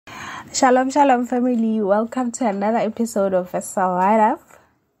Shalom, shalom, family. Welcome to another episode of Vessel Right Up.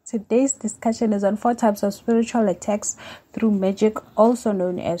 Today's discussion is on 4 types of spiritual attacks through magic, also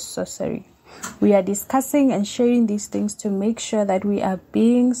known as sorcery. We are discussing and sharing these things to make sure that we are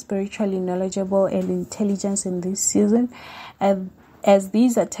being spiritually knowledgeable and intelligent in this season, as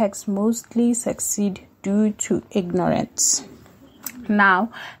these attacks mostly succeed due to ignorance. Now,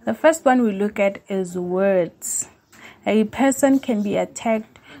 the first one we look at is words. A person can be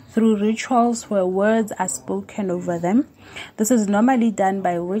attacked through rituals where words are spoken over them. This is normally done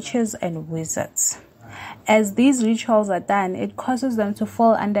by witches and wizards. As these rituals are done, it causes them to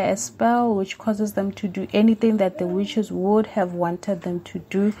fall under a spell, which causes them to do anything that the witches would have wanted them to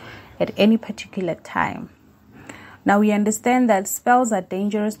do at any particular time. Now, we understand that spells are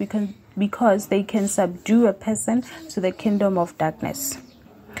dangerous because they can subdue a person to the kingdom of darkness.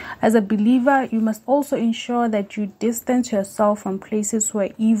 As a believer, you must also ensure that you distance yourself from places where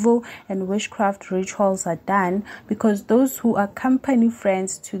evil and witchcraft rituals are done, because those who accompany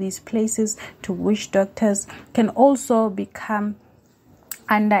friends to these places, to witch doctors, can also become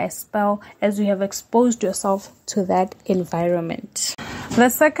under a spell as you have exposed yourself to that environment. The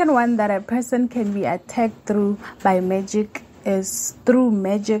second one that a person can be attacked through by magic is through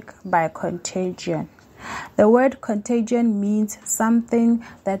magic by contagion. The word contagion means something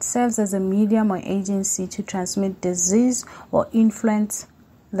that serves as a medium or agency to transmit disease or influence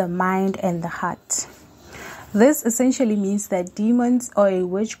the mind and the heart. This essentially means that demons or a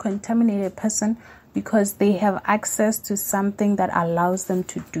witch contaminate a person because they have access to something that allows them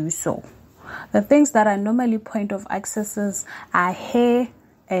to do so. The things that are normally point of accesses are hair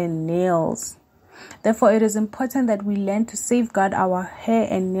and nails. Therefore, it is important that we learn to safeguard our hair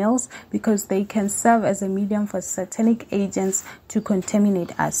and nails because they can serve as a medium for satanic agents to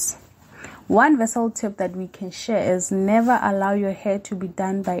contaminate us. One vessel tip that we can share is never allow your hair to be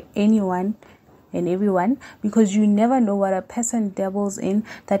done by anyone and everyone, because you never know what a person dabbles in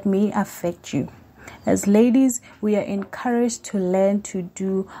that may affect you. As ladies, we are encouraged to learn to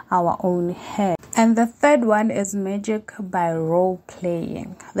do our own hair. And the third one is magic by role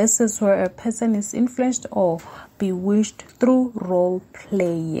playing. This is where a person is influenced or bewitched through role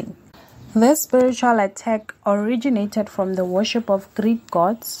playing. This spiritual attack originated from the worship of Greek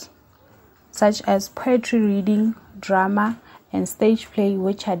gods, such as poetry reading, drama, and stage play,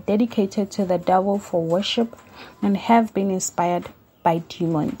 which are dedicated to the devil for worship and have been inspired by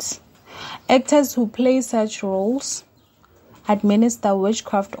demons. Actors who play such roles administer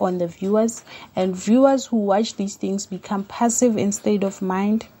witchcraft on the viewers, and viewers who watch these things become passive in state of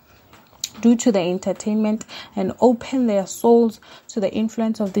mind due to the entertainment and open their souls to the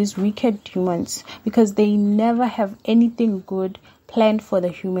influence of these wicked demons, because they never have anything good planned for the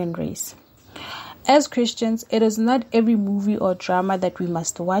human race. As Christians, it is not every movie or drama that we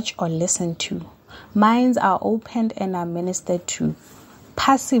must watch or listen to. Minds are opened and are ministered to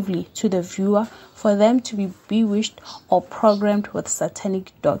passively to the viewer for them to be bewitched or programmed with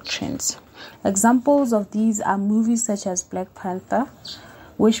satanic doctrines. Examples of these are movies such as Black Panther,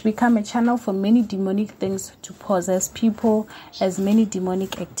 which become a channel for many demonic things to possess people, as many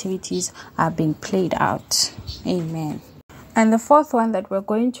demonic activities are being played out. Amen. And the fourth one that we're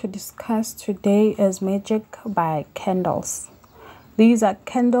going to discuss today is magic by candles. These are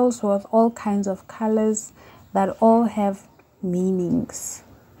candles with all kinds of colors that all have meanings.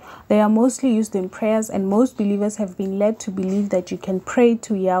 They are mostly used in prayers, and most believers have been led to believe that you can pray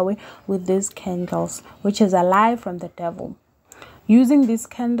to Yahweh with these candles, which is a lie from the devil. Using these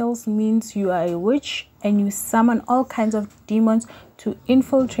candles means you are a witch and you summon all kinds of demons to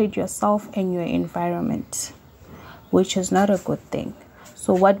infiltrate yourself and your environment, which is not a good thing.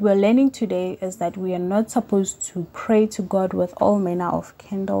 So what we're learning today is that we are not supposed to pray to God with all manner of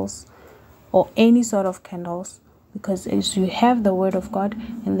candles or any sort of candles, because as you have the word of God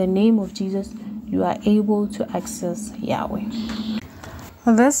in the name of Jesus, you are able to access Yahweh.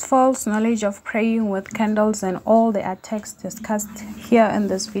 This false knowledge of praying with candles and all the attacks discussed here in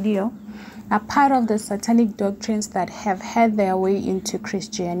this video are part of the satanic doctrines that have had their way into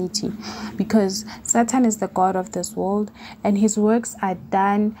Christianity, because Satan is the god of this world and his works are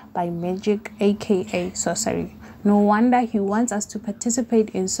done by magic, aka sorcery. No wonder he wants us to participate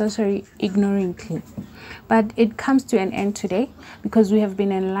in sorcery ignorantly. But it comes to an end today, because we have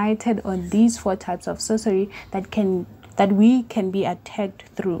been enlightened on these 4 types of sorcery that we can be attacked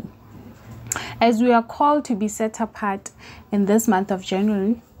through. As we are called to be set apart in this month of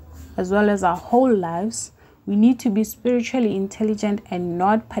January, as well as our whole lives, we need to be spiritually intelligent and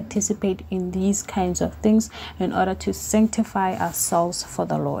not participate in these kinds of things in order to sanctify ourselves for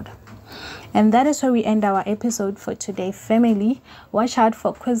the Lord. And that is where we end our episode for today, family. Watch out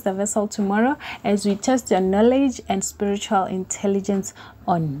for Quiz the Vessel tomorrow as we test your knowledge and spiritual intelligence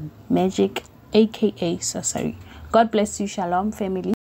on magic, aka sorcery. God bless you. Shalom, family.